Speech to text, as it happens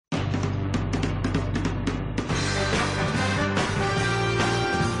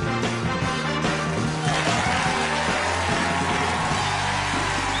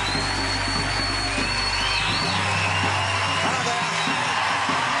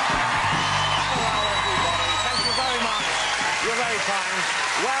times.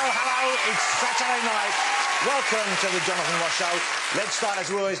 Well, hello, it's Saturday night. Welcome to the Jonathan Ross Show. Let's start, as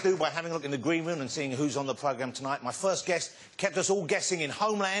we always do, by having a look in the green room and seeing who's on the programme tonight. My first guest kept us all guessing in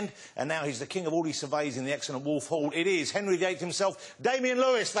Homeland, and now he's the king of all he surveys in the excellent Wolf Hall. It is Henry VIII himself, Damian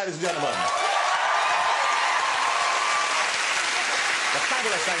Lewis, ladies and gentlemen. The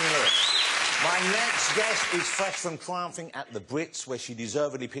fabulous Damian Lewis. My next guest is fresh from triumphing at the Brits, where she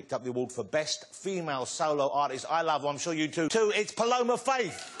deservedly picked up the award for Best Female Solo Artist. I love her, I'm sure you do too. It's Paloma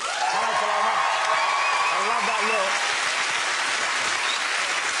Faith. Hello, Paloma. I love that look.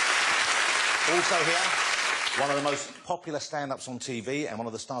 Also here, one of the most popular stand-ups on TV and one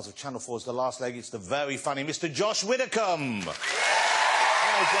of the stars of Channel 4's The Last Leg. It's the very funny Mr. Josh Widdicombe. Hello,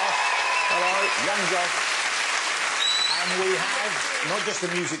 Josh. Hello, young Josh. And we have not just a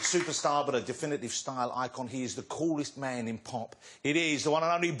music superstar, but a definitive style icon. He is the coolest man in pop. It is the one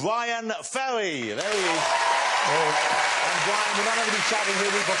and only Bryan Ferry. There he is. And Bryan, we're not only be chatting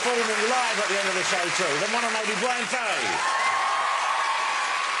here, we're performing live at the end of the show too. The one and only Bryan Ferry.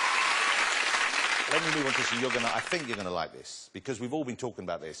 Let me move on to this. I think you're going to like this, because we've all been talking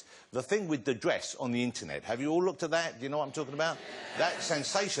about this. The thing with the dress on the internet. Have you all looked at that? Do you know what I'm talking about? That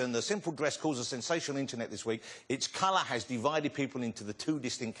sensation, the simple dress caused a sensation on the internet this week. Its colour has divided people into the two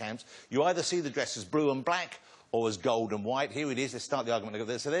distinct camps. You either see the dress as blue and black or as gold and white. Here it is. Let's start the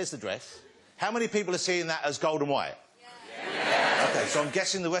argument. So there's the dress. How many people are seeing that as gold and white? Yeah. OK, so I'm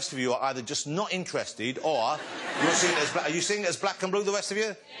guessing the rest of you are either just not interested or you're seeing it as black. Are you seeing it as black and blue, the rest of you?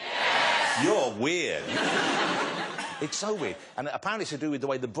 Yeah. You're weird. It's so weird. And apparently it's to do with the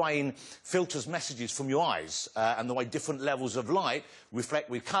way the brain filters messages from your eyes and the way different levels of light reflect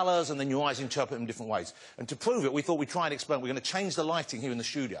with colours, and then your eyes interpret them in different ways. And to prove it, we thought we'd try and explain. We're going to change the lighting here in the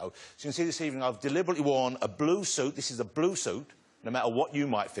studio. So you can see this evening I've deliberately worn a blue suit. This is a blue suit, no matter what you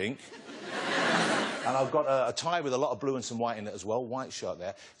might think. And I've got a tie with a lot of blue and some white in it as well, white shirt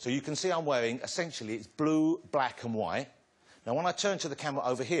there. So you can see I'm wearing, essentially, it's blue, black and white. Now, when I turn to the camera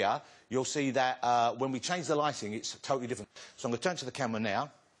over here, you'll see that when we change the lighting, it's totally different. So I'm going to turn to the camera now.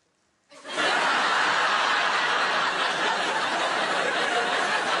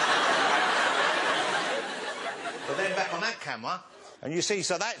 But then back on that camera, and you see,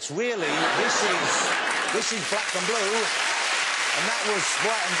 so that's really, this is black and blue, and that was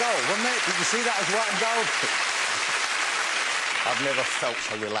white and gold, wasn't it? Did you see that as white and gold? I've never felt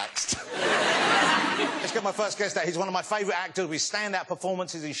so relaxed. Let's get my first guest out. He's one of my favourite actors with stand-out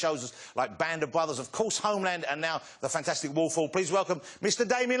performances in shows like Band of Brothers, of course, Homeland, and now the fantastic Wolf Hall. Please welcome Mr.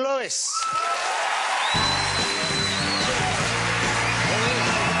 Damian Lewis.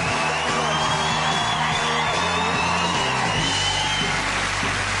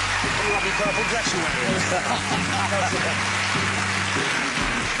 What a lovely purple dress you're wearing.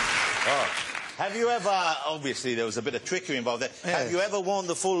 Oh. Have you ever, obviously there was a bit of trickery involved there, yeah. Have you ever worn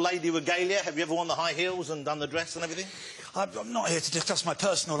the full lady regalia? Have you ever worn the high heels and done the dress and everything? I'm not here to discuss my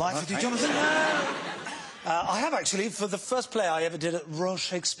personal life with you, Jonathan. I have actually, for the first play I ever did at Royal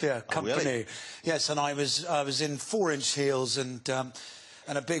Shakespeare Company. Really? Yes, and I was in 4-inch heels and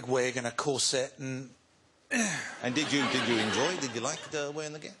a big wig and a corset and... And did you enjoy? Did you like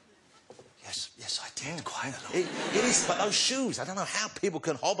wearing the gear? Yes, I did, quite a lot. It is, but those shoes, I don't know how people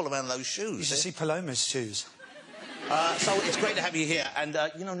can hobble around those shoes. You should see Paloma's shoes. So it's great to have you here, and,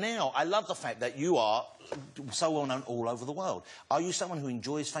 you know, now, I love the fact that you are so well-known all over the world. Are you someone who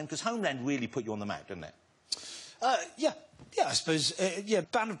enjoys fame? Because Homeland really put you on the map, didn't it? Yeah, I suppose, yeah,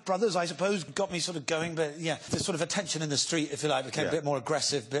 Band of Brothers, I suppose, got me sort of going, but, yeah, the sort of attention in the street, if you like, became a bit more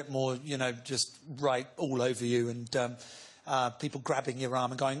aggressive, a bit more, you know, just right all over you, and... people grabbing your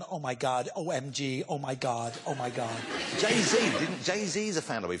arm and going, oh my God, OMG, oh my God, oh my God. Jay-Z's a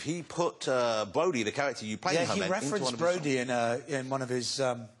fan of it. He put Brody, the character you played in Homeland, he referenced Brody in one of his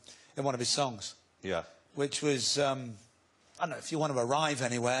songs. Yeah. Which was, I don't know, if you want to arrive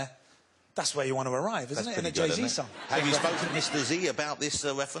anywhere, that's where you want to arrive, isn't it? In a Jay-Z song. Have you spoken to Mr. Z about this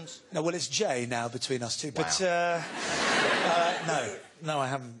reference? No, well, it's Jay now between us two, but no, I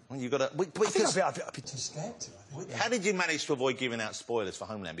haven't. Well, you've got to... I think I'd be too scared to. How did you manage to avoid giving out spoilers for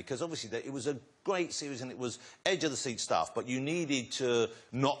Homeland? Because obviously it was a great series and it was edge-of-the-seat stuff, but you needed to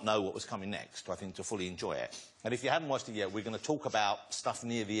not know what was coming next, I think, to fully enjoy it. And if you haven't watched it yet, we're going to talk about stuff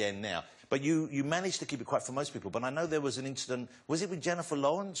near the end now. But you managed to keep it quiet for most people. But I know there was an incident... Was it with Jennifer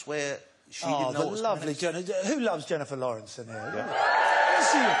Lawrence where she didn't know what was lovely Jennifer... Who loves Jennifer Lawrence in here?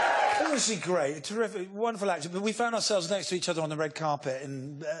 Yeah. Isn't she great? Terrific, wonderful actor. But we found ourselves next to each other on the red carpet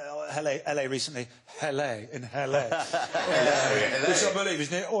in LA recently. LA. Which I believe is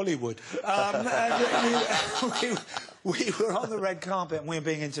near Hollywood. we were on the red carpet and we were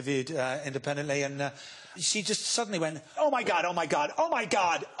being interviewed independently, and she just suddenly went, "Oh my God, oh my God, oh my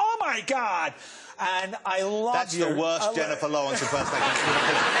God, oh my God." And I love That's the worst Jennifer Lawrence impersonation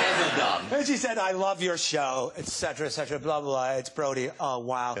she's ever done. And she said, "I love your show," etc., blah, blah, blah. It's Brody. Oh,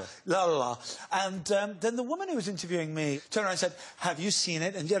 wow. Yeah. La, la, la. And then the woman who was interviewing me turned around and said, "Have you seen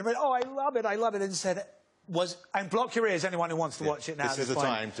it?" And Jennifer went, "Oh, I love it, I love it." And said, and block your ears, anyone who wants to watch it now. This is the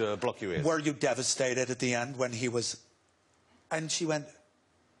time to block your ears. Were you devastated at the end when he was... And she went,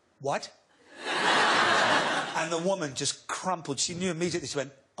 "What?" And the woman just crumpled. She knew immediately. She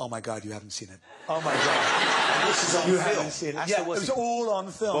went, "Oh, my God, you haven't seen it. Oh, my God." And this is on you film. Haven't seen it. Yeah, it was all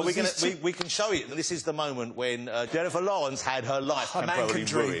on film. Well, we can show you. This is the moment when Jennifer Lawrence had her life temporarily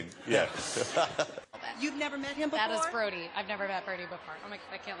ruined. Yeah. You've never met him before? That is Brody. I've never met Brody before.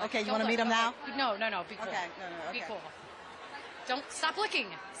 I can't look. Okay, you want to meet him now? No. Be cool. Okay, no. Be cool. Don't stop looking.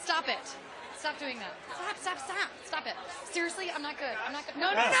 Stop it. Stop doing that. Stop it. Seriously, I'm not good.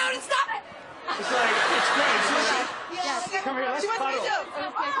 No, stop it. It's great. Yes. Come here, let's She wants me cuddle. to. Oh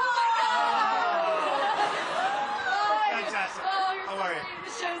my God. Fantastic. How are you?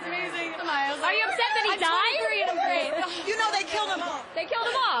 This show's amazing. Are you upset that he died? I'm great. You know they killed him off. They killed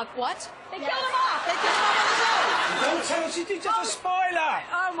him off. What? They killed him off. They killed him off on the show. Don't tell us, it's just a spoiler.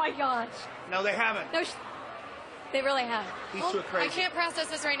 Oh my gosh. No, they haven't. No, they really have. These two are I crazy. can't process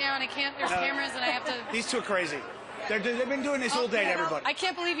this right now, and I can't. There's cameras, and I have to. These two are crazy. They've been doing this all day to everybody. I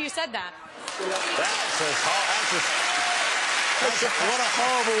can't believe you said that. What a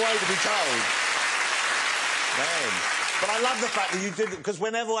horrible way to be told. Man. But I love the fact that you did it, because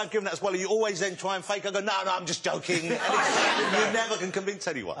whenever I've given that spoiler, you always then try and fake. I go, no, I'm just joking. And you never can convince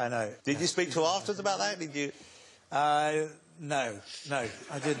anyone. I know. Did you speak to her afterwards about that? Did you? No,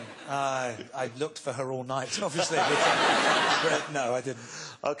 I didn't. I looked for her all night, obviously. But no, I didn't.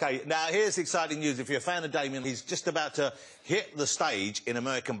 OK, now here's exciting news. If you're a fan of Damian, he's just about to hit the stage in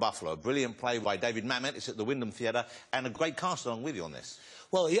American Buffalo. A brilliant play by David Mamet. It's at the Wyndham Theatre, and a great cast along with you on this.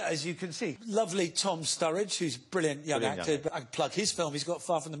 Well, yeah, as you can see, lovely Tom Sturridge, who's a brilliant young actor. I can plug his film. He's got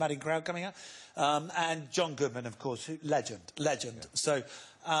Far From the Madding Crowd coming out. And John Goodman, of course, legend. Yeah. So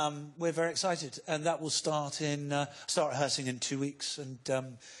we're very excited. And that will start rehearsing in 2 weeks. And,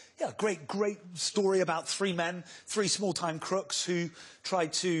 yeah, great story about three men, three small-time crooks who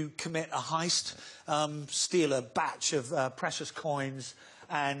tried to commit a heist, steal a batch of precious coins,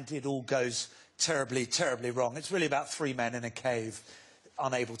 and it all goes terribly, terribly wrong. It's really about three men in a cave,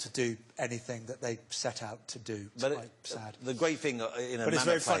 unable to do anything that they set out to do. It's quite sad. The great thing in a But it's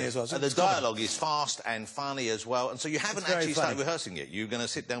very funny as well. The dialogue is fast and funny as well. And so you haven't actually started rehearsing yet. You're going to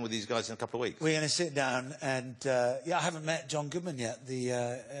sit down with these guys in a couple of weeks. We're going to sit down and, yeah, I haven't met John Goodman yet.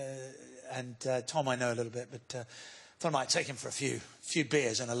 And Tom I know a little bit, but thought I might take him for a few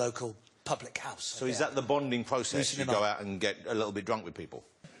beers in a local public house. So is that the bonding process? You go out and get a little bit drunk with people?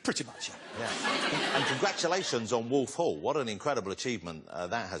 Pretty much, yeah. And congratulations on Wolf Hall. What an incredible achievement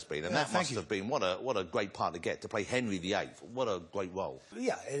that has been. And that must have been, what a great part to get, to play Henry VIII. What a great role.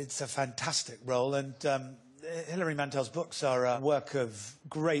 Yeah, it's a fantastic role. And Hilary Mantel's books are a work of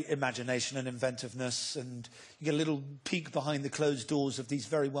great imagination and inventiveness. And you get a little peek behind the closed doors of these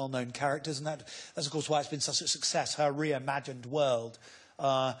very well-known characters. And that's, of course, why it's been such a success, her reimagined world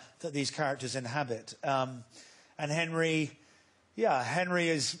that these characters inhabit. And Henry... Yeah, Henry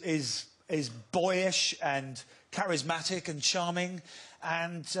is boyish and charismatic and charming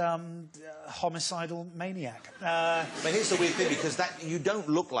and homicidal maniac. But here's the weird thing, because you don't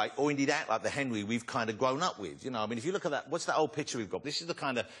look like, or indeed act like, the Henry we've kind of grown up with. You know, I mean, if you look at that, what's that old picture we've got? This is the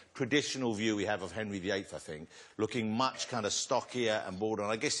kind of traditional view we have of Henry VIII, I think, looking much kind of stockier and border.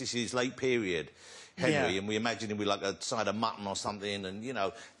 And I guess this is late period Henry, and we imagine him with like a side of mutton or something, and, you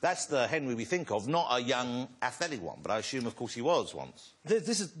know, that's the Henry we think of, not a young, athletic one, but I assume, of course, he was once.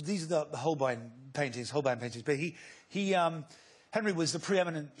 These are the Holbein paintings, but Henry was the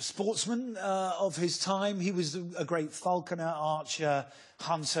preeminent sportsman of his time. He was a great falconer, archer,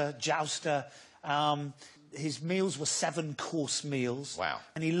 hunter, jouster. His meals were 7-course meals. Wow.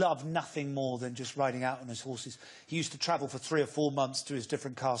 And he loved nothing more than just riding out on his horses. He used to travel for 3 or 4 months to his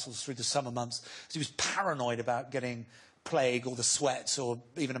different castles through the summer months. He was paranoid about getting plague or the sweats or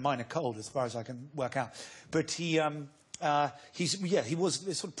even a minor cold, as far as I can work out. But he was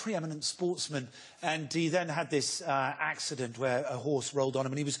a sort of preeminent sportsman, and he then had this accident where a horse rolled on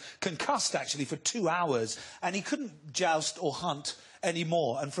him, and he was concussed, actually, for 2 hours, and he couldn't joust or hunt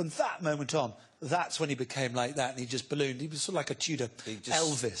anymore. And from that moment on, that's when he became like that, and he just ballooned. He was sort of like a Tudor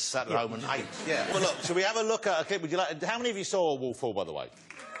Elvis. Sat at home and ate. Yeah. Well, look, shall we have a look at... Okay, would you like... How many of you saw Wolf Hall, by the way?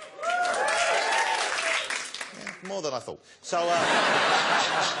 more than I thought. So,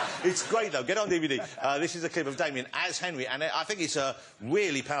 it's great, though. Get it on DVD. This is a clip of Damian as Henry, and I think it's a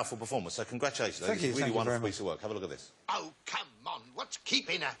really powerful performance, so congratulations. Thank you. It's a really Thank you wonderful very piece of work. Have a look at this. Oh, come on. What's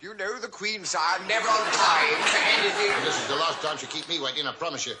keeping her? You know the Queen, sire, never on time for anything. This is the last time she'll keep me waiting, I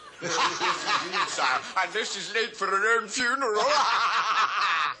promise you. Yes, indeed, sire. And this is late for her own funeral.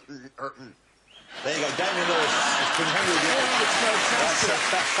 There you go, Damian Lewis as King Henry VIII.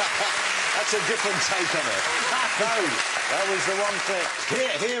 That's a different take on it. No, that was the wrong clip.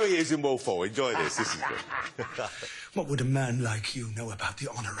 Here he is in Wall 4. Enjoy this. This is good. What would a man like you know about the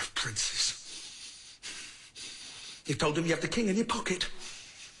honour of princes? You told him you have the king in your pocket.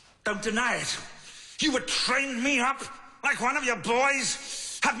 Don't deny it. You would train me up like one of your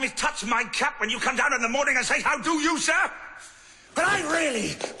boys, have me touch my cap when you come down in the morning and say, "How do you, sir?" But I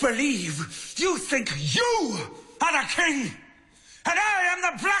really believe you think you are the king, and I am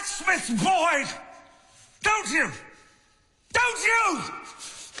the blacksmith's boy. Don't you? Don't you?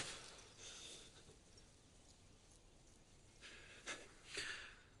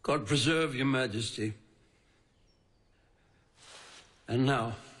 God preserve your majesty. And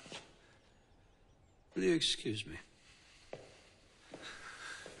now, will you excuse me?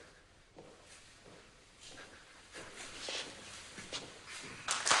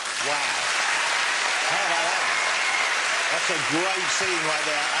 That's a great scene right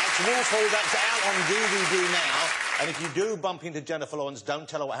there. That's Wolf that's out on DVD now. And if you do bump into Jennifer Lawrence, don't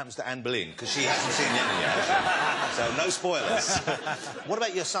tell her what happens to Anne Boleyn, because she hasn't seen it yet, has she? So no spoilers. What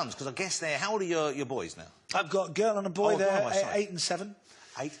about your sons? Because I guess they're... How old are your boys now? I've got a girl and a boy. They're 8 and 7.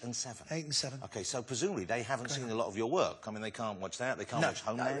 8 and 7? 8 and 7. OK, so presumably they haven't seen a lot of your work. I mean, they can't watch that, they can't watch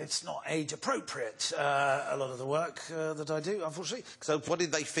Homeland. No, it's not age-appropriate, a lot of the work that I do, unfortunately. So what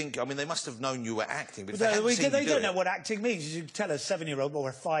did they think? I mean, they must have known you were acting, but they don't know what acting means. You tell a 7-year-old or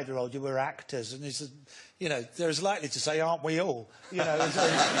a 5-year-old you were actors, and it's, you know, they're as likely to say, "Aren't we all?" You know,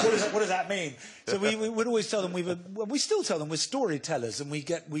 what does that mean? So we would always tell them we still tell them we're storytellers, and we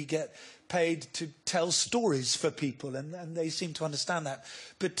get paid to tell stories for people, and they seem to understand that.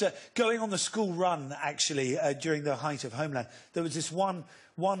 But going on the school run, actually, during the height of Homeland, there was this one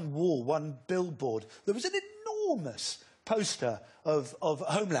wall, one billboard. There was an enormous poster of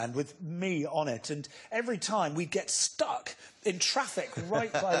Homeland with me on it, and every time we'd get stuck in traffic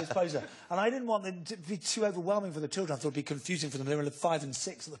right by this poster, and I didn't want it to be too overwhelming for the children. I thought it'd be confusing for them. They were 5 and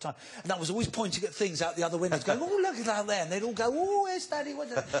 6 at the time, and I was always pointing at things out the other windows, going, "Oh, look at that there," and they'd all go, "Oh, where's Daddy?"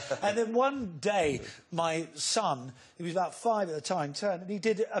 And then one day, my son, he was about 5 at the time, turned, and he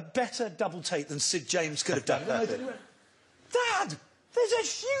did a better double take than Sid James could have done. And he went, "Dad, there's a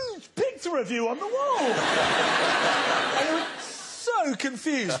huge picture of you on the wall." And they were so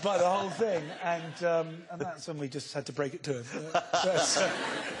confused by the whole thing, and that's when we just had to break it to him. That's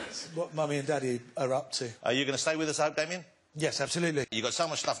what Mummy and Daddy are up to. Are you going to stay with us, I hope, Damian? Yes, absolutely. You've got so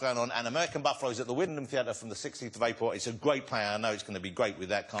much stuff going on, and American Buffalo's at the Wyndham Theatre from the 16th of April. It's a great play, I know it's going to be great with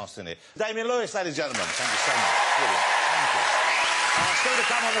that cast in it. Damian Lewis, ladies and gentlemen, thank you so much. Brilliant. Thank you. Still to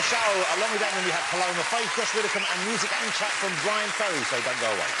come on the show, along with Damian, we have Paloma Faith, Josh Widdicombe, and music and chat from Bryan Ferry, so don't go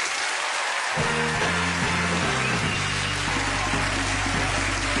away.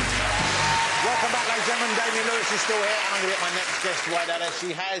 Welcome back, ladies and gentlemen. Damian Lewis is still here, and I'm going to get my next guest right out there.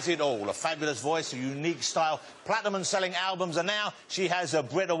 She has it all. A fabulous voice, a unique style, platinum and selling albums, and now she has a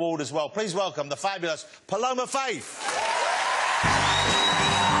Brit Award as well. Please welcome the fabulous Paloma Faith.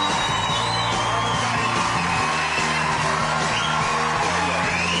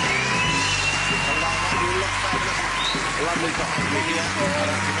 Lovely to have you here.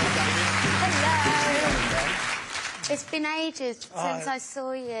 Hello. It's been ages since I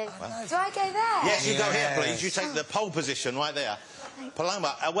saw you. Do I go there? Yes, you go here, please. You take the pole position right there.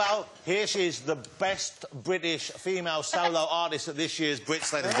 Paloma, well, here she is, the best British female solo artist at this year's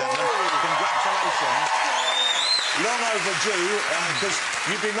Brits, ladies and gentlemen. Congratulations. Long overdue, because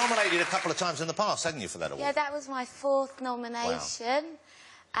you've been nominated a couple of times in the past, haven't you, for that award? Yeah, that was my 4th nomination. Wow.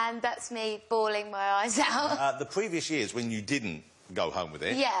 And that's me bawling my eyes out. The previous years, when you didn't go home with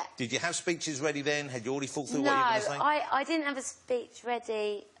it, did you have speeches ready then? Had you already thought through what you were going to say? No, I didn't have a speech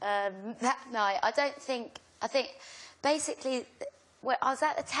ready that night. I think basically I was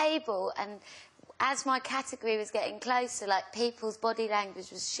at the table, and as my category was getting closer, like, people's body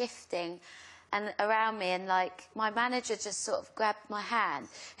language was shifting and around me, and, like, my manager just sort of grabbed my hand,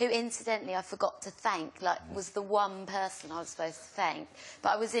 who, incidentally, I forgot to thank, like, was the one person I was supposed to thank.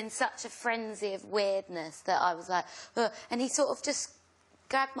 But I was in such a frenzy of weirdness that I was like, ugh. And he sort of just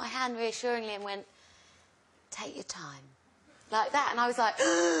grabbed my hand reassuringly and went, "Take your time. like that, and I was like,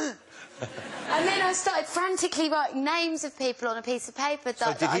 and then I started frantically writing names of people on a piece of paper. So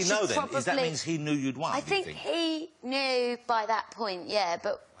that did I he know should then? probably... Is that means he knew you'd won? I think he knew by that point, yeah,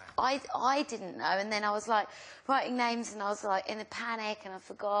 but I didn't know, and then I was like writing names, and I was like in a panic, and I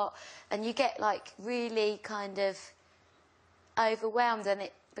forgot, and you get like really kind of overwhelmed, and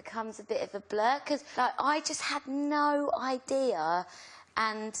it becomes a bit of a blur because like I just had no idea,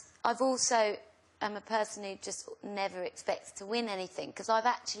 and I've also am a person who just never expects to win anything because I've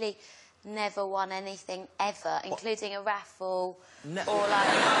actually never won anything ever, including a raffle or like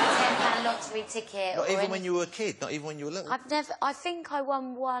a £10 lottery ticket. Not even when you were a kid, not even when you were little? I've never... I think I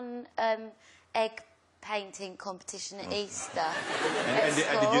won one egg painting competition at Easter at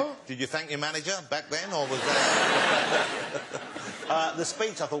school. Did you thank your manager back then, or was that... the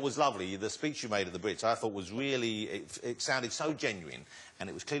speech I thought was lovely. The speech you made at the Brits I thought was really... It sounded so genuine, and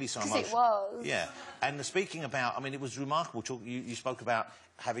it was clearly so emotional. Because it was. Yeah. And speaking about... I mean, it was remarkable. You spoke about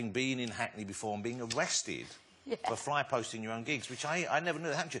having been in Hackney before and being arrested for fly posting your own gigs, which I never knew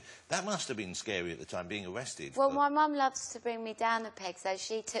that happened to you. That must have been scary at the time, being arrested. Well, my mum loves to bring me down a peg, so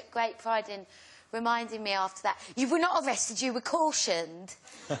she took great pride in reminding me after that, you were not arrested, you were cautioned.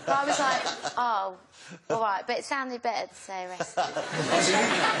 But I was like, oh, all right, but it sounded better to say arrested.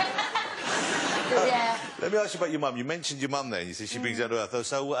 Yeah. Let me ask you about your mum. You mentioned your mum there, you said she brings you down to earth.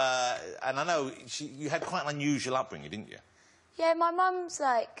 So, and I know you had quite an unusual upbringing, didn't you? Yeah, my mum's,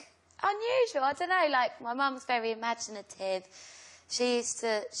 like, unusual. I don't know, like, my mum's very imaginative. She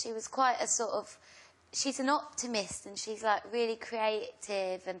was quite a sort of... She's an optimist, and she's, like, really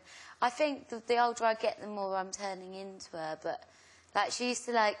creative, and I think the older I get, the more I'm turning into her, but, like, she used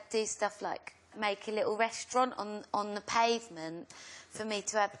to, like, do stuff like make a little restaurant on the pavement for me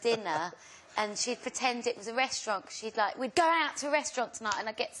to have dinner, and she'd pretend it was a restaurant, because she'd, like, we'd go out to a restaurant tonight, and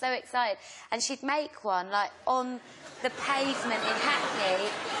I'd get so excited, and she'd make one, like, on the pavement in Hackney,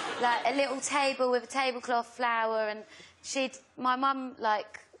 like, a little table with a tablecloth, flour, and my mum,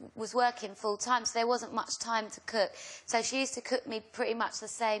 like, was working full-time, so there wasn't much time to cook. So she used to cook me pretty much the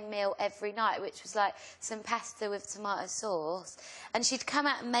same meal every night, which was, like, some pasta with tomato sauce. And she'd come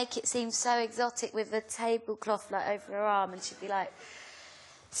out and make it seem so exotic with a tablecloth, like, over her arm, and she'd be like,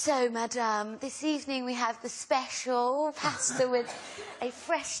 so, madame, this evening we have the special pasta with a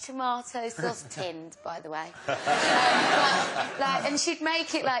fresh tomato sauce, tinned, by the way. And she'd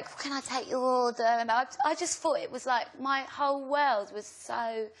make it like, can I take your order? And I just thought it was like, my whole world was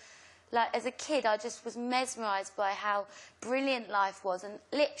so... Like, as a kid, I just was mesmerised by how brilliant life was. And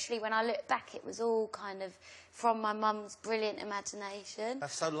literally, when I look back, it was all kind of from my mum's brilliant imagination.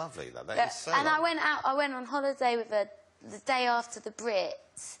 That's so lovely, though. That is so and lovely. I went on holiday with her the day after the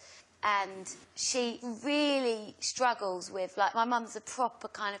Brits, and she really struggles with, like, my mum's a proper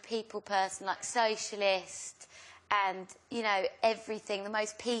kind of people person, like socialist and, you know, everything, the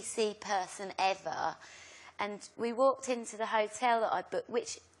most PC person ever. And we walked into the hotel that I booked,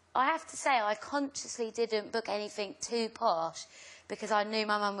 which I have to say I consciously didn't book anything too posh because I knew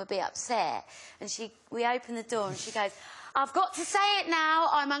my mum would be upset. And we opened the door and she goes, I've got to say it now,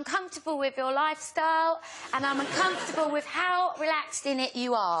 I'm uncomfortable with your lifestyle and I'm uncomfortable with how relaxed in it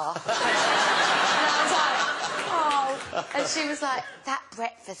you are. And I was like, oh. And she was like, that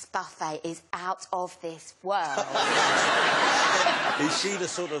breakfast buffet is out of this world. Is she the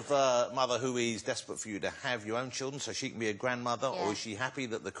sort of mother who is desperate for you to have your own children so she can be a grandmother, or is she happy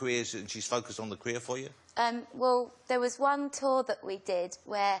that the career's, and she's focused on the career for you? Well, there was one tour that we did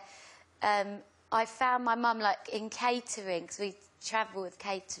where... I found my mum, like, in catering, because we travel with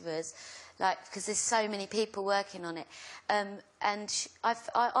caterers, like, because there's so many people working on it. And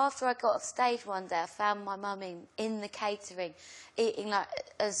after I got off stage one day, I found my mum in the catering, eating, like,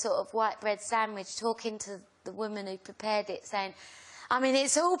 a sort of white bread sandwich, talking to the woman who prepared it, saying, I mean,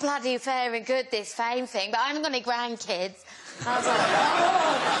 it's all bloody fair and good, this fame thing, but I haven't got any grandkids. And I was like,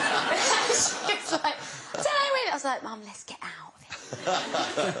 oh. She was like, don't I was like, Mum, let's get out.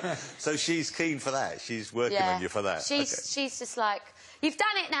 So she's keen for that. She's working on you for that. She's just like, you've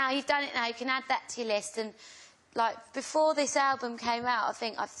done it now, you can add that to your list. And, like, before this album came out, I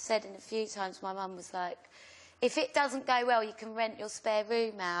think I've said it a few times, my mum was like, if it doesn't go well, you can rent your spare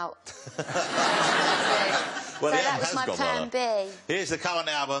room out. Well, so that was my plan B. Here's the current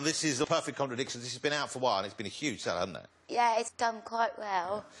album. This is The Perfect Contradiction. This has been out for a while and it's been a huge seller, hasn't it? Yeah, it's done quite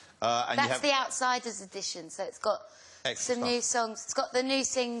well. That's the Outsiders edition, so it's got... Some new songs. It's got the new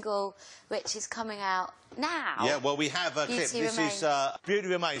single, which is coming out now. Yeah, well, we have a clip. This is Beauty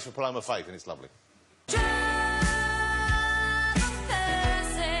Remains for Paloma Faith, and it's lovely.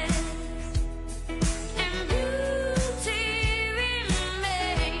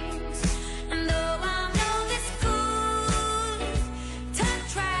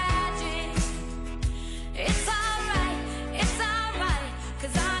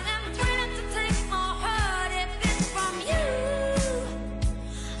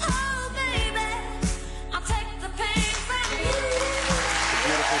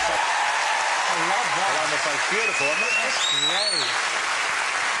 It's beautiful. Great.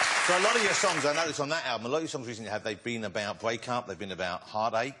 So a lot of your songs, I noticed on that album, a lot of your songs recently they've been about breakup, they've been about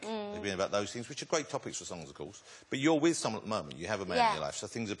heartache, they've been about those things, which are great topics for songs, of course. But you're with someone at the moment, you have a man in your life, so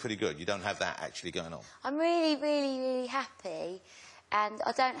things are pretty good. You don't have that actually going on. I'm really, really, really happy, and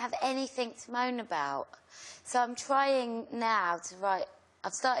I don't have anything to moan about. So I'm trying now to write...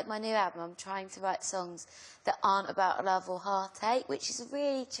 I've started my new album, I'm trying to write songs that aren't about love or heartache, which is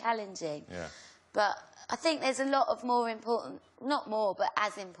really challenging. Yeah. But I think there's a lot of more important, not more, but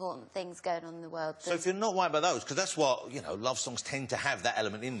as important things going on in the world. So if you're not right about those, because that's what, you know, love songs tend to have that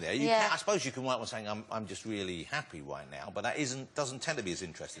element in there. You can, I suppose you can write one saying, I'm just really happy right now, but that doesn't tend to be as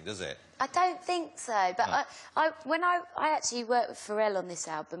interesting, does it? I don't think so, but when I actually worked with Ferry on this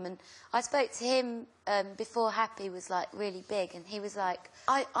album, and I spoke to him before Happy was, like, really big, and he was like,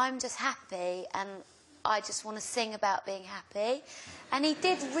 I'm just happy, and I just want to sing about being happy. And he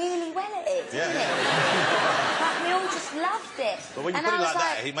did really well at it, didn't he? Like, we all just loved it. But when you put it like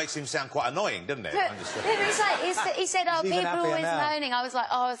that, he makes him sound quite annoying, doesn't it? He said, oh, people are always moaning. I was like,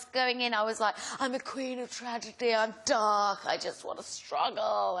 oh, I was going in, I was like, I'm a queen of tragedy, I'm dark, I just want to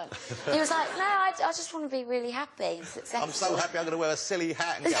struggle. And he was like, no, I just want to be really happy and successful. I'm so happy I'm going to wear a silly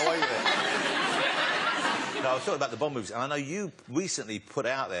hat and get away with it. No, I was talking about the Bond movies, and I know you recently put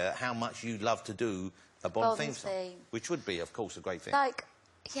out there how much you love to do a Bond theme song, which would be, of course, a great thing. Like,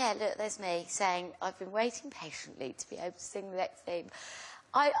 yeah, look, there's me saying, I've been waiting patiently to be able to sing the next theme.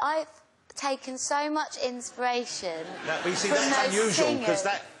 I've taken so much inspiration. But you see, that's unusual, because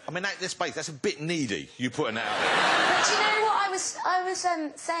that, I mean, that's a bit needy, you putting that out there. But you know what I was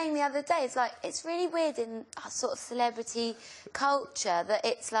saying the other day? It's like, it's really weird in our sort of celebrity culture that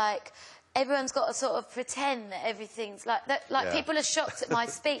it's like, everyone's got to sort of pretend that everything's like that. Like, people are shocked at my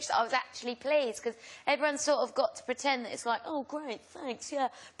speech that I was actually pleased, because everyone's sort of got to pretend that it's like, oh, great, thanks, yeah,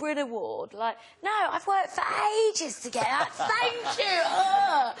 Brit Award. Like, no, I've worked for ages to get that, thank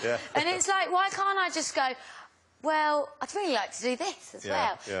you. And it's like, why can't I just go, well, I'd really like to do this as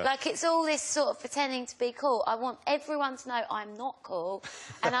well. Like, it's all this sort of pretending to be cool. I want everyone to know I'm not cool,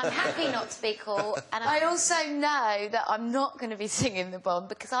 and I'm happy not to be cool. And I also know that I'm not going to be singing the Bond,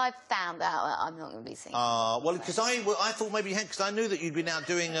 because I've found out that I'm not going to be singing. Well, because I thought maybe you had, because I knew that you'd been out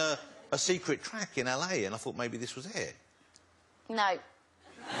doing a secret track in LA, and I thought maybe this was it. No.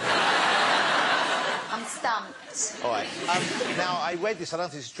 I'm stumped. All right. Now, I read this, I don't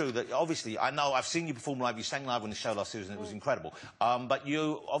think it's true, that obviously, I know, I've seen you perform live, you sang live on the show last season, it was incredible. But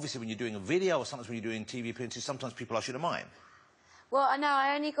you, obviously, when you're doing a video, or sometimes when you're doing TV appearances, sometimes people ask you to mime. Well, I know,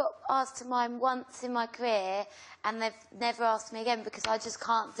 I only got asked to mime once in my career, and they've never asked me again, because I just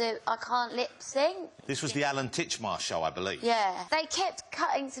can't I can't lip sync. This was the Alan Titchmarsh show, I believe. Yeah. They kept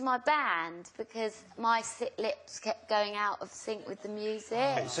cutting to my band, because my lips kept going out of sync with the music.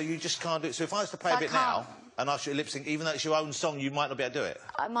 Okay, so you just can't do it. So if I was to play a bit now, and ask you to lip sync, even though it's your own song, you might not be able to do it?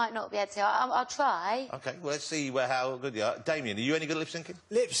 I might not be able to. I'll try. OK, well, let's see how good you are. Damien, are you any good at lip syncing?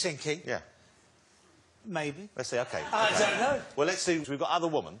 Lip syncing? Yeah. Maybe. Let's see, OK. I don't know. Well, let's see. We've got Other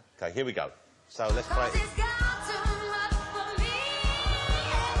Woman. OK, here we go. So let's play it.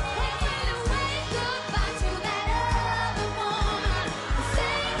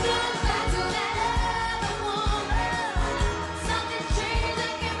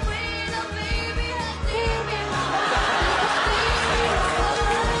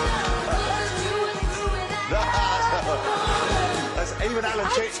 Even Alan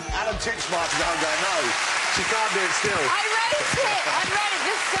Titchmarsh is going, no, she can't do it still. I wrote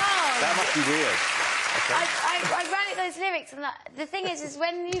the song. That must be weird. Okay. I wrote those lyrics, and the thing is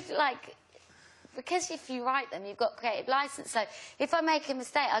when you, like, because if you write them, you've got creative license, so if I make a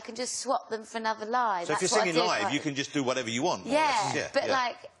mistake, I can just swap them for another line. So if you're singing live, you can just do whatever you want. But,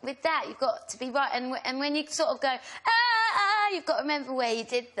 like, with that, you've got to be right, and when you sort of go, you've got to remember where you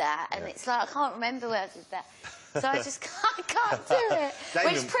did that, and it's like, I can't remember where I did that. So I just can't do it.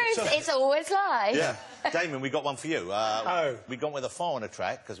 Damien, which proves it's always live. Yeah. Damien, we got one for you. We gone with a foreigner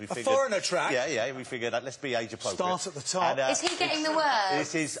track, because we figured... A foreigner track? Yeah, we figured, let's be age appropriate. Start at the top. And, is he getting the words?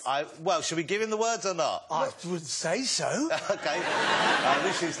 This is... well, should we give him the words or not? I would say so. OK.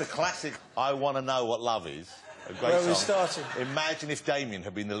 This is the classic I Want to Know What Love Is. A great Where song. are we starting? Imagine if Damien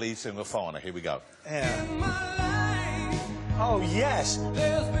had been the lead singer of Foreigner. Here we go. Yeah. Oh, yes.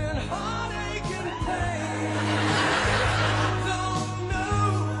 There's been heartache and pain.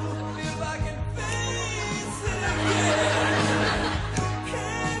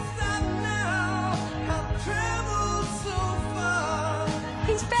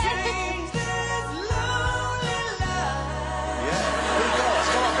 He's better.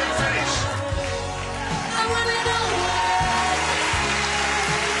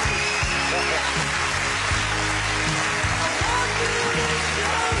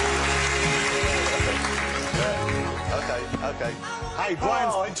 mate. Hey, Bryan...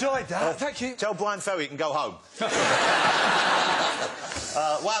 Oh, I enjoyed that. Thank you. Tell Bryan Ferry he can go home.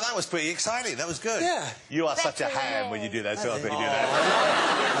 Wow, that was pretty exciting. That was good. Yeah. You are such a Better than ham me. when you do that sort of thing.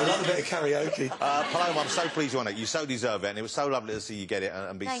 I love a bit of karaoke. Paloma, I'm so pleased you're on it. You so deserve it, and it was so lovely to see you get it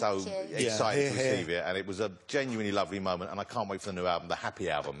and be Thank so you. excited to receive it. And it was a genuinely lovely moment, and I can't wait for the new album, the Happy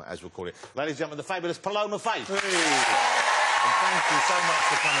Album, as we'll call it. Ladies and gentlemen, the fabulous Paloma Faith. And thank you so much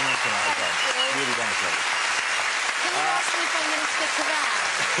for coming on tonight. Really wonderful. Can you ask me if I'm going to stick around?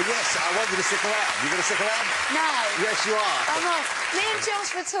 Yes, I want you to stick around. You going to stick around? No. Yes, you are. I'm off. Me and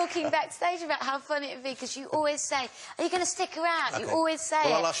Josh were talking backstage about how fun it would be, because you always say, are you going to stick around? Okay. You always say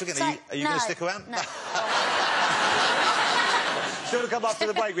well, it. I'll ask you again. It's Are you no. going to stick around? No. Still to come after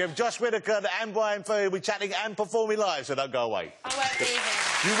the break, we have Josh Whittaker and Bryan Ferry. We're chatting and performing live, so don't go away. I won't be here.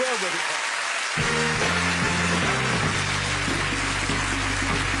 You will, Whittaker.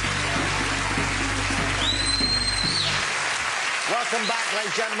 Welcome back, ladies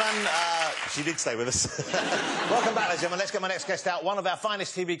and gentlemen. She did stay with us. Welcome back, ladies and gentlemen. Let's get my next guest out. One of our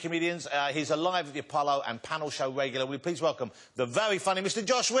finest TV comedians. He's a Live at the Apollo and panel show regular. Will you please welcome the very funny Mr.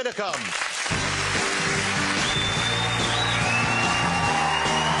 Josh Whittaker.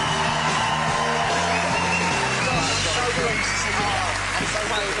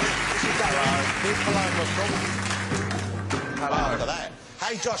 Hello. Look at that.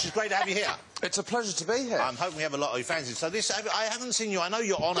 Hey, Josh, it's great to have you here. It's a pleasure to be here. I'm hoping we have a lot of your fans. So this, I haven't seen you. I know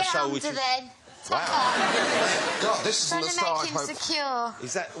you're on a show which is... then. Wow. God, this isn't Trying the to start I make him hope. secure.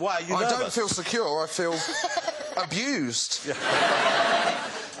 Is that... Why, are you I nervous? don't feel secure, I feel abused.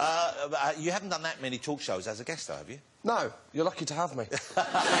 You haven't done that many talk shows as a guest, though, have you? No, you're lucky to have me.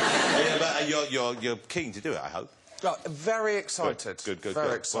 Yeah, but you're keen to do it, I hope. Very excited. Good.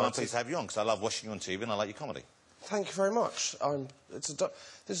 Very excited. Well, I'm pleased to have you on, because I love watching you on TV and I like your comedy. Thank you very much. This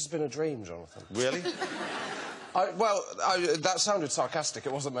has been a dream, Jonathan. Really? That sounded sarcastic.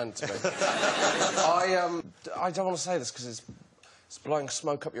 It wasn't meant to be. I don't want to say this because it's blowing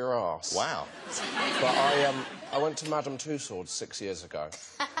smoke up your arse. Wow. But I went to Madame Tussauds 6 years ago.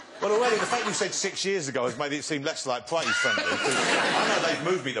 Well, already the fact you said 6 years ago has made it seem less like praise-friendly. I know they've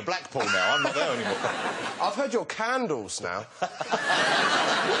moved me to Blackpool now. I'm not there anymore. I've heard your candles now.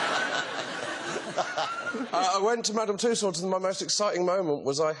 I went to Madame Tussauds and my most exciting moment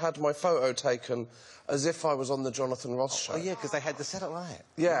was I had my photo taken as if I was on the Jonathan Ross show. Oh, yeah, because they had to set it right.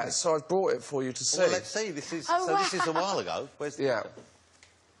 Yeah, so I've brought it for you to see. Well, let's see. This is this is a while ago. Where's the... Yeah.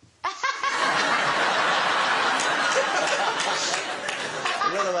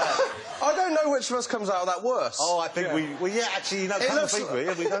 Look at that. I don't know which of us comes out of that worse. Oh, I think we... Well, yeah, actually, you know, It looks, we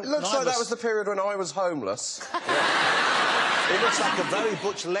don't... it looks like that was the period when I was homeless. It looks like a very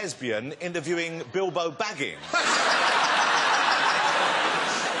butch lesbian interviewing Bilbo Baggins.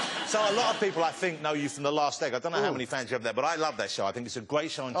 So a lot of people, I think, know you from The Last Egg. I don't know how many fans you have there, but I love that show. I think it's a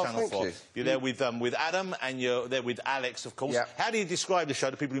great show on Channel 4. You. You're there with Adam, and you're there with Alex, of course. Yeah. How do you describe the show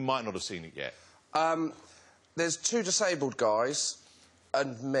to people who might not have seen it yet? There's two disabled guys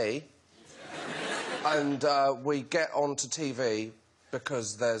and me, and we get onto TV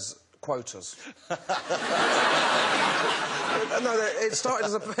because there's quotas. No, it started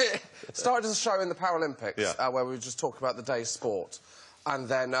as a show in the Paralympics, where we were just talking about the day's sport, and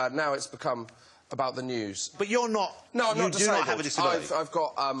then now it's become about the news. But you're not... No, I'm not disabled. You do not have a disability. I've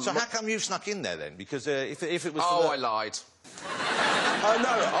got... So how come you snuck in there, then? Because if it was... I lied.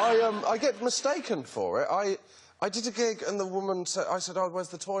 No, I get mistaken for it. I did a gig and the woman said... I said, oh, where's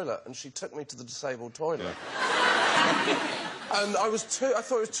the toilet? And she took me to the disabled toilet. And I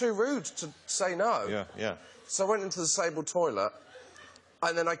thought it was too rude to say no. Yeah. So I went into the disabled toilet,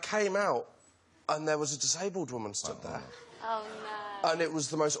 and then I came out, and there was a disabled woman stood there. Oh, no. And it was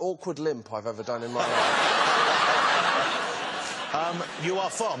the most awkward limp I've ever done in my life. You are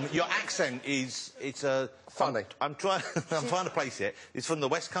from... Your accent is... It's a... Funny. I'm trying to place it. It's from the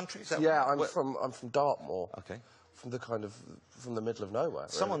West Country? Is that Yeah, I'm from Dartmoor. OK. From the middle of nowhere.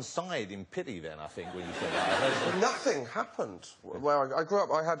 Someone sighed in pity then, I think, when you said that. Nothing happened. Where I grew up,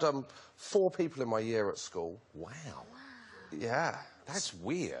 I had 4 people in my year at school. Wow. Yeah. That's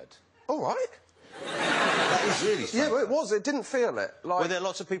weird. All right. That is really strange. Yeah, well, it was. It didn't feel it. Like... Were there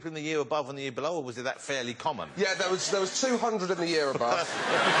lots of people in the year above and the year below, or was it that fairly common? Yeah, there was 200 in the year above.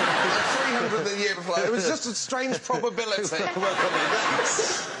 300 in the year before. It was just a strange probability.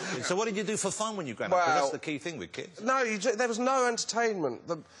 So what did you do for fun when you grew up? Because that's the key thing with kids. No, there was no entertainment.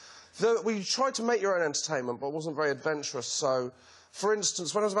 We tried to make your own entertainment, but it wasn't very adventurous. So, for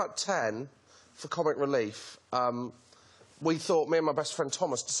instance, when I was about 10, for comic relief, we thought, me and my best friend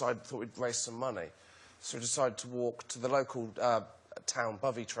Thomas thought we'd raise some money. So we decided to walk to the local town,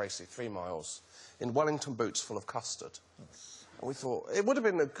 Bovey Tracy, 3 miles, in Wellington boots full of custard. And we thought it would have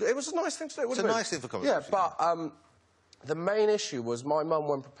been it was a nice thing to do. It's a nice thing for comedy. Yeah, but the main issue was my mum,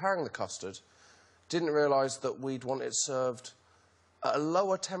 when preparing the custard, didn't realise that we'd want it served at a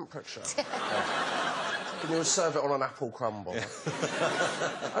lower temperature. And you would serve it on an apple crumble. Yeah.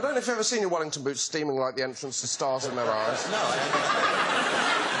 I don't know if you've ever seen your Wellington boots steaming like the entrance to stars in their eyes. No, I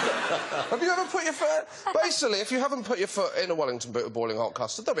Have you ever put your foot... Basically, if you haven't put your foot in a Wellington boot with boiling hot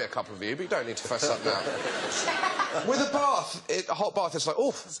custard, there'll be a couple of you, but you don't need to fess up now. With a bath, a hot bath, it's like,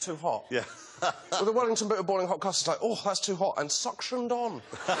 oh, that's too hot. Yeah. With a Wellington boot with boiling hot custard, it's like, oh, that's too hot, and suctioned on.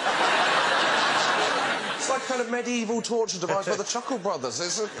 It's like kind of medieval torture device by the Chuckle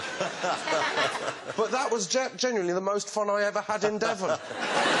Brothers. But that was genuinely the most fun I ever had in Devon. So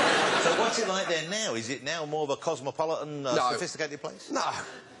what's it like there now? Is it now more of a cosmopolitan, sophisticated place? No.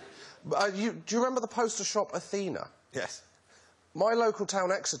 Do you remember the poster shop Athena? Yes. My local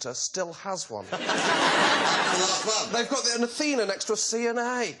town, Exeter, still has one. They've got an Athena next to a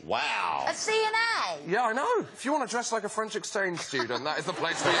C&A. Wow. A C&A? Yeah, I know. If you want to dress like a French exchange student, that is the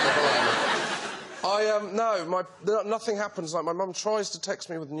place for you. Nothing happens. Like, my mum tries to text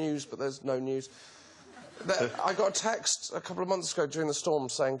me with news, but there's no news. I got a text a couple of months ago during the storm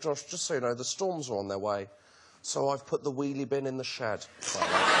saying, Josh, just so you know, the storms are on their way, so I've put the wheelie bin in the shed.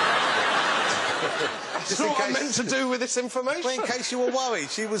 That's what I meant to do with this information. Well, in case you were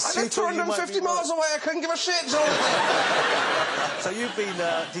worried, she was... I lived 250 miles away, I couldn't give a shit, John. So you've been...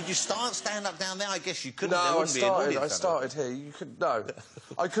 did you start stand-up down there? I guess you couldn't. No, I started here. You could... No.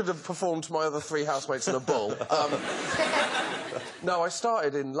 I could have performed to my other 3 housemates in a bull. No, I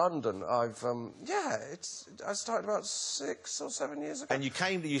started in London. I started about 6 or 7 years ago. And you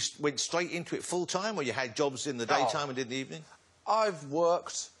went straight into it full-time, or you had jobs in the daytime and did the evening? I've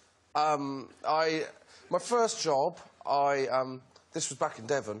worked... my first job, this was back in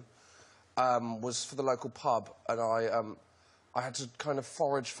Devon, was for the local pub, and I had to kind of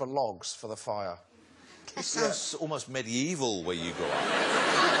forage for logs for the fire. It sounds almost medieval where you grew up.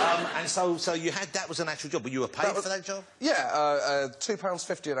 And so that was an actual job, but you were paid for that job? Yeah,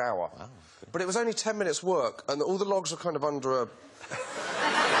 £2.50 an hour. Wow, okay. But it was only 10 minutes work, and all the logs were kind of under a...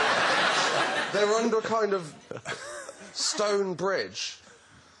 They were under a kind of stone bridge.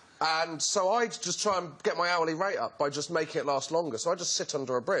 And so I just try and get my hourly rate up by just making it last longer. So I just sit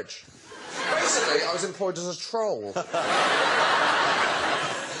under a bridge. Basically, I was employed as a troll. But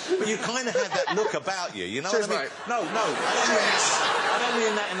you kind of had that look about you, you know Cheers, what I mean? mate. No. I don't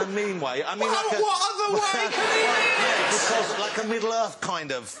mean that in a mean way. I mean what other way can he mean it? Because like a Middle-earth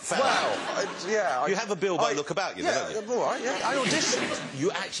kind of fella. Well, you have a Bilbo look about you, don't you? All right, yeah. I auditioned.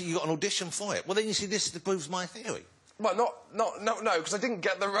 You got an audition for it. Well, then you see, this proves my theory. Well, no, because I didn't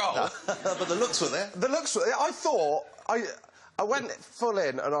get the role. No. But the looks were there. The looks were there. I thought... I went full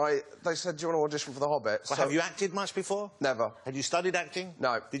in, and they said, do you want to audition for The Hobbit? Well, have you acted much before? Never. Had you studied acting?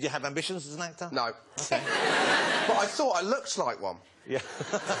 No. Did you have ambitions as an actor? No. Okay. But I thought I looked like one. Yeah.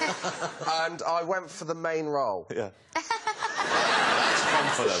 And I went for the main role. Yeah. That's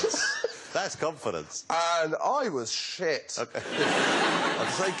confidence. That's confidence. And I was shit. Okay.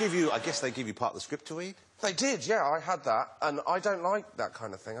 So I guess they give you part of the script to read? They did, yeah, I had that. And I don't like that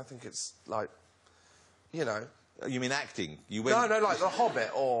kind of thing. I think it's, like, you know... You mean acting? No, like The Hobbit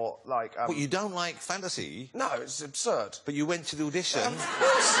or, like... What, you don't like fantasy? No, it's absurd. But you went to the audition... Of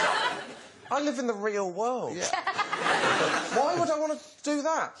course! I live in the real world. Yeah. Why would I want to do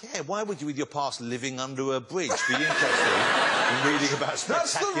that? Yeah, why would you, with your past living under a bridge, be interested in reading about spectacular...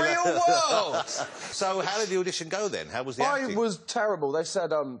 That's the real world! So how did the audition go, then? How was the acting? I was terrible. They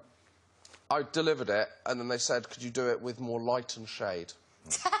said, I delivered it, and then they said, could you do it with more light and shade?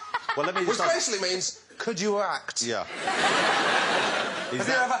 Well, let me just... Which basically means, could you act? Yeah. Have you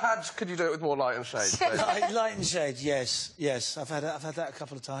ever had, could you do it with more light and shade? Light and shade, yes. I've had that a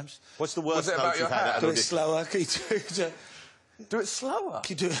couple of times. What's the worst note you've had at an audition? Do it slower. Can you do it slower?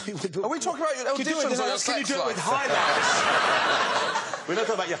 Can you do it... Are we talking about your auditions or your sex life? Can you do it with highlights? We're not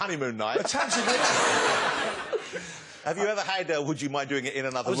talking about your honeymoon night. Have you ever had, would you mind doing it in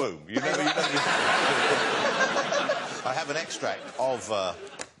another room? I have an extract of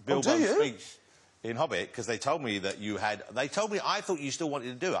Bilbo's speech in Hobbit, because they told me that you had... They told me I thought you still wanted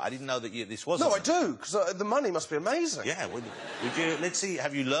to do it. I didn't know that this wasn't... No, I do, because the money must be amazing. Yeah, would you... Let's see,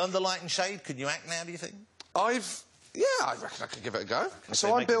 have you learned the light and shade? Can you act now, do you think? Yeah, I reckon I could give it a go.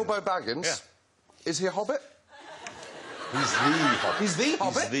 So I'm Bilbo Baggins. Yeah. Is he a Hobbit? He's the Hobbit. He's the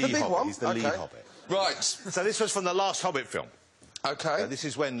Hobbit? The big one? He's the lead Hobbit. Right. So this was from the last Hobbit film. OK. This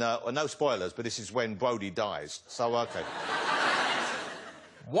is when... no spoilers, but this is when Brody dies. So, OK.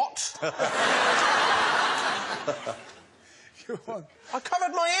 What? I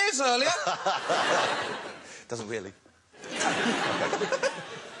covered my ears earlier. Doesn't really.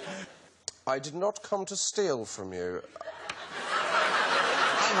 I did not come to steal from you.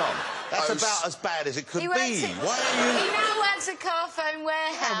 Hang on. That's about as bad as it could be. Why are you... He now works at Car Phone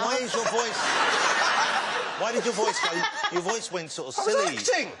Warehouse. Yeah, why is your voice... Why did your voice go... Your voice went sort of silly. I was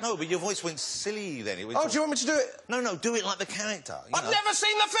acting! No, but your voice went silly then. It was Oh, do you want me to do it? No, do it like the character. I've never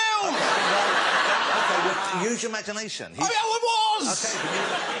seen the film! Okay, well, use your imagination. Oh, yeah, it was! Okay,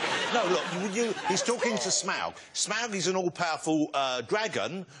 no, look, he's talking to Smaug. Smaug is an all-powerful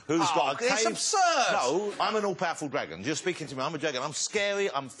dragon who's got a cave... It's absurd! No, I'm an all-powerful dragon. You're speaking to me, I'm a dragon. I'm scary,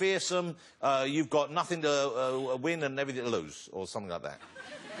 I'm fearsome, you've got nothing to win and everything to lose, or something like that.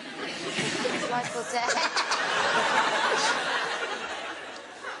 Life or death.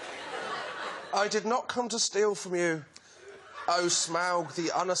 I did not come to steal from you, oh Smaug,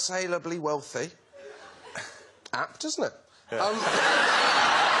 the unassailably wealthy. Apt, isn't it? Yeah.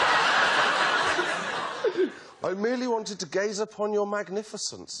 I merely wanted to gaze upon your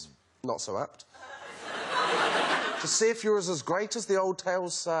magnificence. Not so apt. To see if you were as great as the old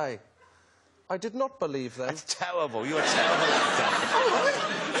tales say. I did not believe them. That's terrible. You're a terrible actor.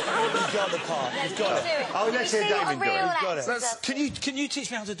 You've got the part. You've got it. Oh, let's hear Damian do it. You've got it. Can you teach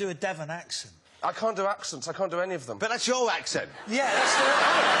me how to do a Devon accent? I can't do accents. I can't do any of them. But that's your accent. Yeah, that's the...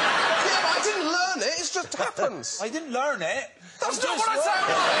 Yeah, but I didn't learn it. It just happens. I didn't learn it. That's not what I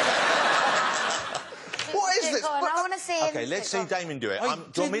said. What is this? I want to see him. OK, let's see Damian do it. I do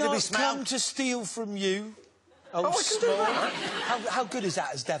you want me to be did not come to steal from you. Oh, I can do that. How good is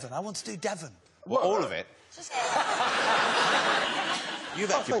that as Devon? I want to do Devon. What, all of it?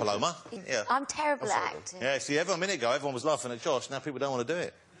 You've acted, Paloma. Yeah. I'm terrible at acting. Yeah, see, a minute ago, everyone was laughing at Josh. Now people don't want to do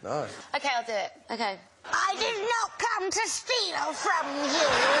it. No. OK, I'll do it. OK. I did not come to steal from you.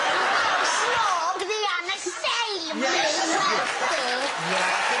 Snog the unassailably wealthy.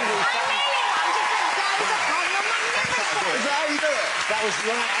 Is that how you do it? That was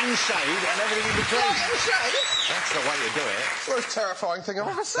right and shade and everything in between. Right and shade? That's the way to do it. It's the most terrifying thing I've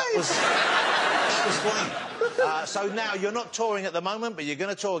ever seen. That was great. So now, you're not touring at the moment, but you're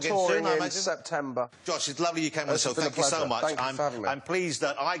going to tour again soon, I imagine? in September. Josh, it's lovely you came on the show. Thank you so much. Thank you for having me. I'm pleased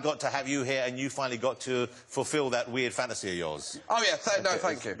that I got to have you here and you finally got to fulfil that weird fantasy of yours. Oh, yeah.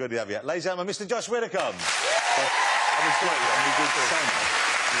 Thank you. Good to have you. Ladies and gentlemen, Mr. Josh Widdicombe. That was great. You did so much.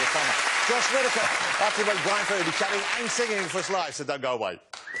 You did so much. Josh Whittaker, after about Bryan Ferry, will be chatting and singing for us live, so don't go away.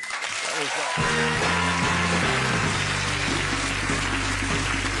 That was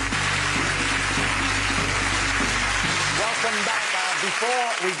Welcome back.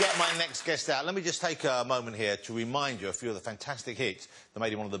 Before we get my next guest out, let me just take a moment here to remind you of a few of the fantastic hits that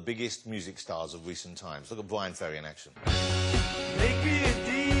made him one of the biggest music stars of recent times. Look at Bryan Ferry in action. Make me a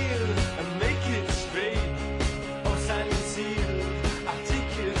deal and make it straight. Oh, sign and seal, I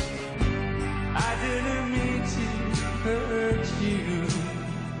take it. I didn't mean to hurt you.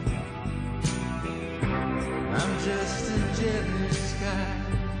 I'm just a jealous guy.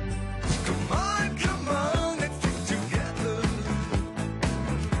 Come on, come on, let's stick together.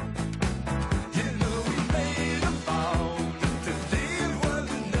 You know we made a vow to leave one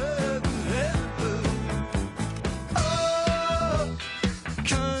another ever. Oh,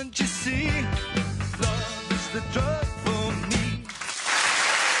 can't you see? Love is the drug for me.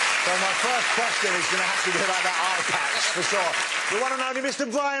 So my first question is going to have to be about that eye patch, for sure. The one and only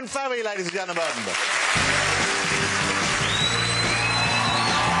Mr. Bryan Ferry, ladies and gentlemen.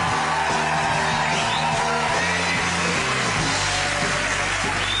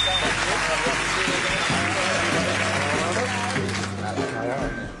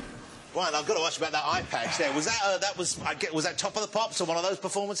 Bryan, I've got to ask you about that eye patch there. Was that, was that Top of the Pops or one of those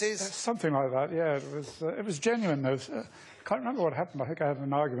performances? Something like that, yeah. It was genuine, though. I can't remember what happened. I think I had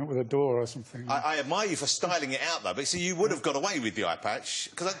an argument with a door or something. I admire you for styling it out, though. But see, you would have got away with the eye patch.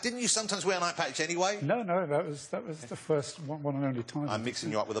 Because didn't you sometimes wear an eye patch anyway? No, that was the first one and only time. I'm mixing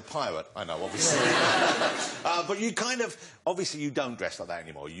you up with a pirate, I know, obviously. But you kind of... Obviously, you don't dress like that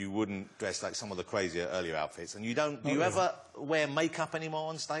anymore. You wouldn't dress like some of the crazier earlier outfits. And you don't... Do you ever wear makeup anymore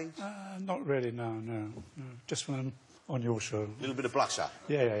on stage? Not really, no. Just when I'm on your show. A little bit of blusher?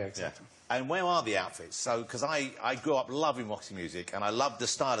 Yeah, exactly. Yeah. And where are the outfits? So, because I grew up loving Roxy music, and I love the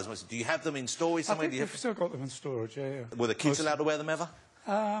style as much. Do you have them in storage somewhere? I think we've still got them in storage, yeah. Were the kids allowed to wear them ever?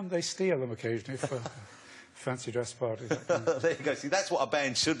 They steal them occasionally for fancy dress parties. There you go. See, that's what a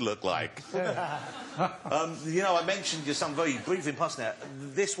band should look like. Yeah. You know, I mentioned you some very brief in passing there.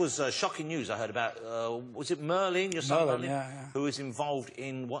 This was shocking news I heard about. Was it Merlin, your son Merlin? Yeah. Who was involved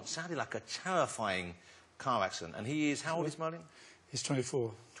in what sounded like a terrifying car accident. And he is... How old is Merlin? He's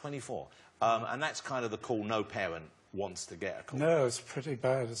 24. 24. And that's kind of the call no parent wants to get a call. No, it's pretty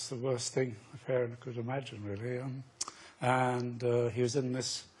bad. It's the worst thing a parent could imagine, really. and he was in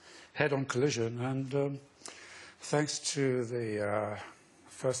this head-on collision, and thanks to the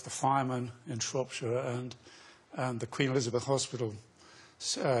first the firemen in Shropshire and the Queen Elizabeth Hospital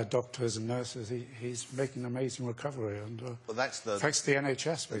doctors and nurses, he's making an amazing recovery, and well, that's the, thanks to the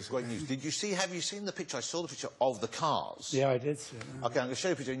NHS, basically. Great news. Did you see? Have you seen the picture? I saw the picture of the cars. Yeah, I did see it. Yeah. Okay, I'm going to show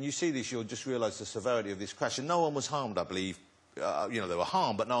you a picture, and you see this, you'll just realise the severity of this crash. And no one was harmed, I believe. You know, they were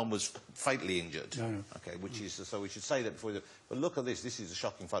harmed, but no one was fatally injured. No. Okay, which is so we should say that before. But look at this. This is a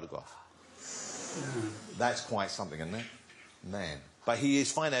shocking photograph. Yeah. That's quite something, isn't it? Man. But he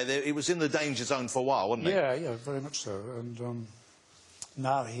is fine. It was in the danger zone for a while, wasn't it? Yeah, yeah, very much so. And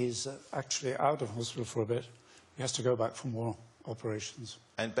now he's actually out of hospital for a bit. He has to go back for more operations.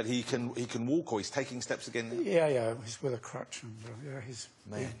 But he can walk, or he's taking steps again now? Yeah, yeah, he's with a crutch, and yeah, he's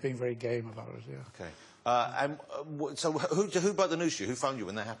being very game about it. Yeah. Okay. So who broke the news to you? Who phoned you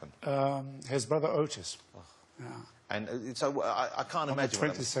when that happened? His brother Otis. Oh. Yeah. And so I can't imagine. On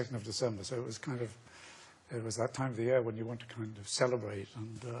the 22nd of December, so it was kind of, it was that time of the year when you want to kind of celebrate,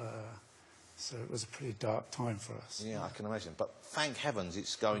 and so it was a pretty dark time for us. Yeah, I can imagine. But thank heavens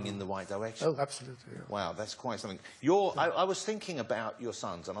it's going in the right direction. Oh, absolutely. Yeah. Wow, that's quite something. I was thinking about your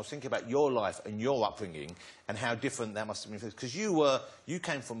sons, and I was thinking about your life and your upbringing, and how different that must have been. Because you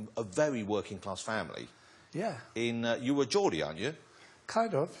came from a very working class family. Yeah. You were Geordie, aren't you?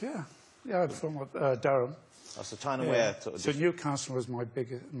 Kind of, yeah. Yeah, I'm from Durham. That's the town and where. So Newcastle was my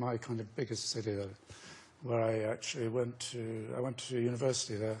kind of biggest city, though, where I actually went to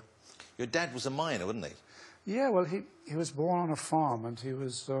university there. Your dad was a miner, wasn't he? Yeah, well, he was born on a farm, and he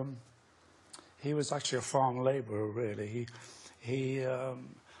was actually a farm labourer, really. He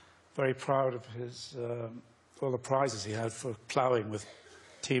very proud of his all the prizes he had for ploughing with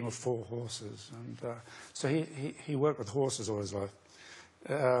a team of 4 horses, and so he worked with horses all his life.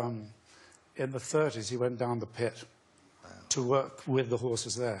 In the 30s, he went down the pit to work with the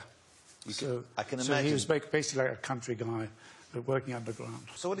horses there. I can imagine. So he was basically like a country guy, but working underground.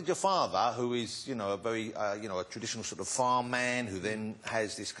 So what did your father, who is, you know, a very, you know, a traditional sort of farm man, who then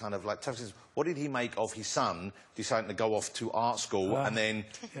has this kind of like toughness, what did he make of his son deciding to go off to art school and then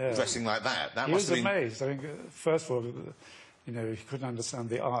dressing like that? That he must was have been... amazed. I think, first of all, you know, he couldn't understand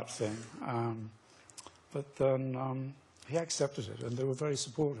the art thing, but then he accepted it, and they were very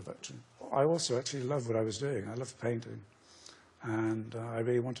supportive, actually. I also actually loved what I was doing. I loved painting, and I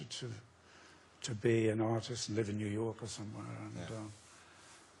really wanted to be an artist and live in New York or somewhere, and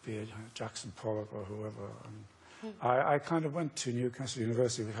be a Jackson Pollock or whoever. And I kind of went to Newcastle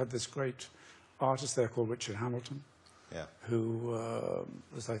University. We had this great artist there called Richard Hamilton, who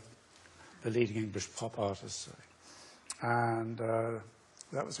was like the leading English pop artist, and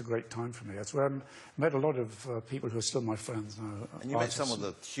that was a great time for me. That's where I met a lot of people who are still my friends now. And you met some of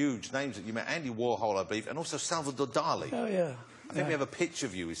the huge names that you met. Andy Warhol, I believe, and also Salvador Dali. Oh, yeah. I think we have a picture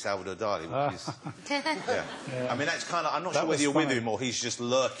of you with Salvador Dali, which is... I mean, that's kind of... I'm not sure whether you're with him or he's just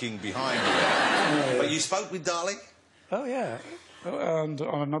lurking behind you. But you spoke with Dali? Oh, yeah. And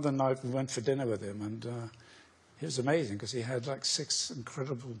on another night, we went for dinner with him, and he was amazing, because he had, like, 6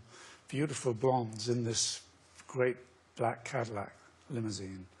 incredible, beautiful blondes in this great black Cadillac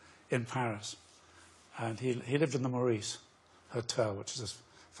limousine in Paris, and he lived in the Maurice Hotel, which is a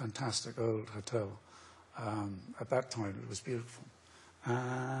fantastic old hotel. At that time, it was beautiful,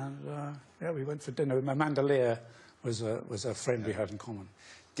 and yeah, we went for dinner. My mandolier was a friend we had in common.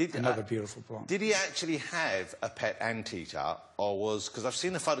 Another beautiful blonde. Did he actually have a pet anteater, or was... Because I've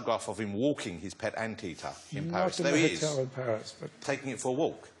seen a photograph of him walking his pet anteater in Paris. Not in the hotel in Paris, but taking it for a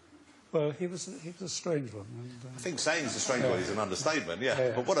walk. Well, he was a strange one. And, I think saying he's a strange one is an understatement,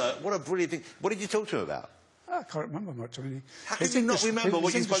 yeah. But what a brilliant thing. What did you talk to him about? I can't remember much. I mean, how can you not remember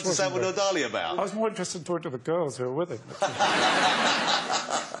what you spoke to Salvador Dali about? I was more interested in talking to the girls who were with him.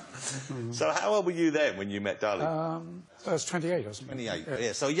 So how old were you then when you met Dali? I was 28 or something. 28,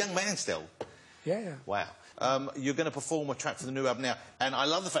 yeah. So a young man still. Yeah, yeah. Wow. You're going to perform a track for the new album now, and I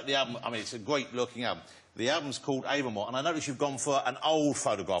love the fact the album, I mean, it's a great-looking album. The album's called Avonmore, and I notice you've gone for an old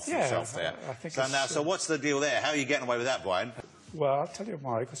photograph of yourself there. I think so what's the deal there? How are you getting away with that, Bryan? Well, I'll tell you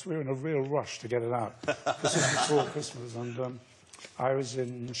why, because we were in a real rush to get it out. This was before Christmas, and I was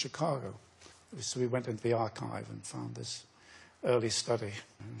in Chicago. So we went into the archive and found this early study.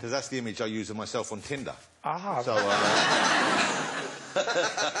 Because that's the image I use of myself on Tinder. Ah. So,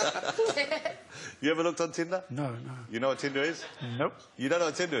 you ever looked on Tinder? No, no. You know what Tinder is? Nope. You don't know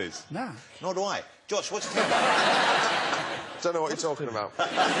what Tinder is? No. Nor do I. Josh, what's Tinder? Don't know what you're talking about.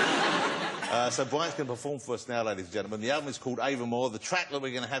 So Bryan's going to perform for us now, ladies and gentlemen. The album is called Avonmore. The track that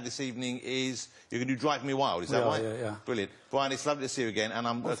we're going to have this evening is... You're going to do Drive Me Wild, is that right? Yeah. Brilliant. Bryan, it's lovely to see you again.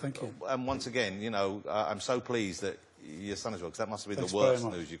 And thank you. And once again, you know, I'm so pleased that your son as well, because that must have been Thanks the worst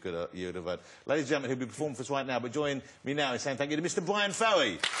very much. news you'd have heard. Ladies and gentlemen, who'll be performing for us right now, but join me now in saying thank you to Mr. Bryan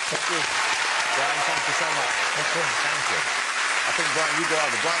Ferry. Thank you. Bryan, thank you so much. Thank you. I think, Bryan, you go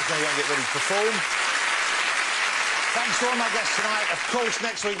over. Bryan's going to go and get ready to perform. Thanks to all my guests tonight. Of course,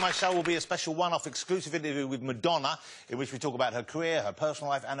 next week my show will be a special one-off exclusive interview with Madonna, in which we talk about her career, her personal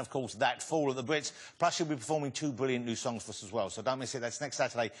life, and, of course, that fall at the Brits. Plus, she'll be performing 2 brilliant new songs for us as well, so don't miss it. That's next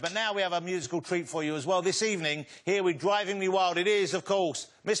Saturday. But now we have a musical treat for you as well. This evening, here with Driving Me Wild, it is, of course,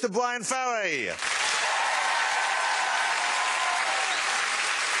 Mr. Bryan Ferry.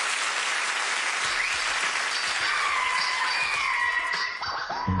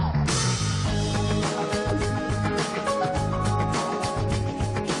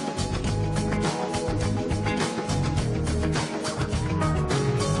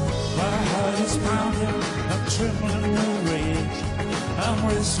 Trembling with rage, I'm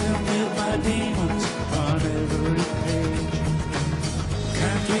wrestling with my demons on every page.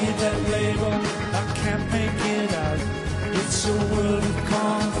 Can't read that label, I can't make it out. It's a world of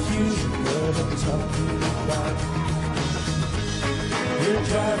confusion, what I'm talking about. You're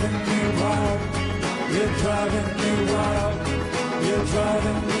driving me wild, you're driving me wild, you're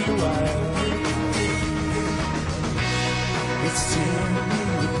driving me wild. It's tearing me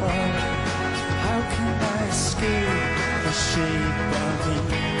apart. How can I escape the shape of it?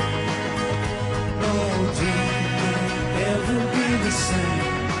 No dream may ever be the same.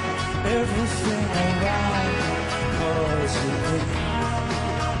 Everything around causes pain.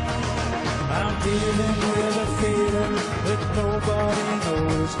 I'm dealing with a feeling that nobody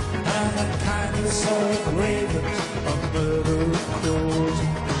knows. I'm the kindness of ravens, a murder of crows.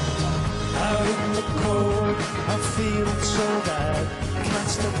 Out in the cold, I'm feeling so bad. Can't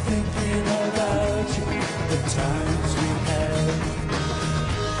stop thinking about you, the times we had.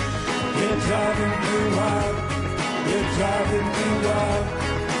 You're driving me wild, you're driving me wild,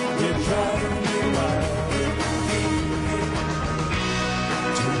 you're driving me wild.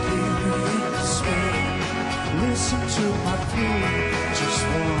 Don't leave me in despair, listen to my plea just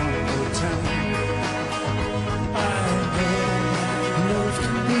one more time. I know love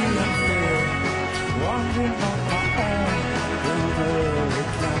can be unfair, wandering on my own.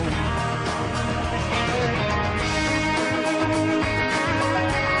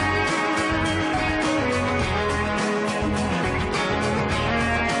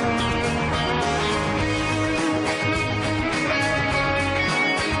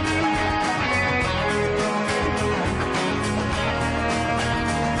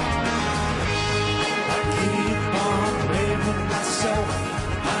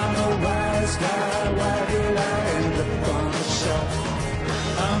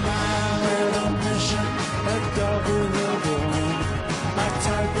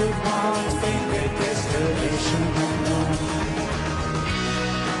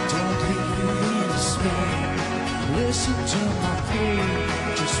 Listen to my plea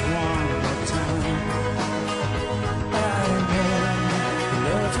just one more time. I know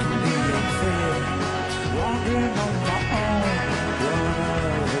love can be unfair, wandering on my own, one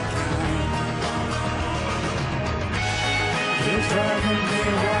of a kind. You're driving me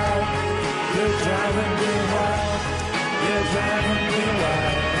wild, you're driving me wild, you're driving me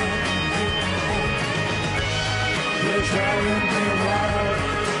wild. You're driving me wild,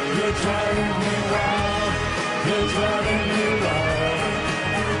 you're driving me wild. You're driving me wild.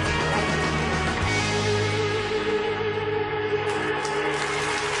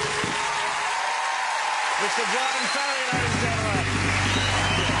 Mr. Bryan Ferry, ladies and gentlemen.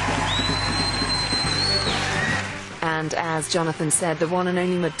 And as Jonathan said, the one and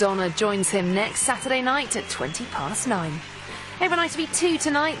only Madonna joins him next Saturday night at 9:20. Overnight to be 2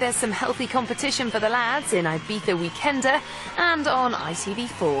 tonight, there's some healthy competition for the lads in Ibiza Weekender and on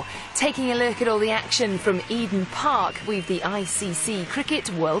ITV4. Taking a look at all the action from Eden Park with the ICC Cricket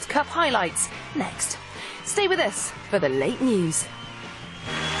World Cup highlights next. Stay with us for the late news.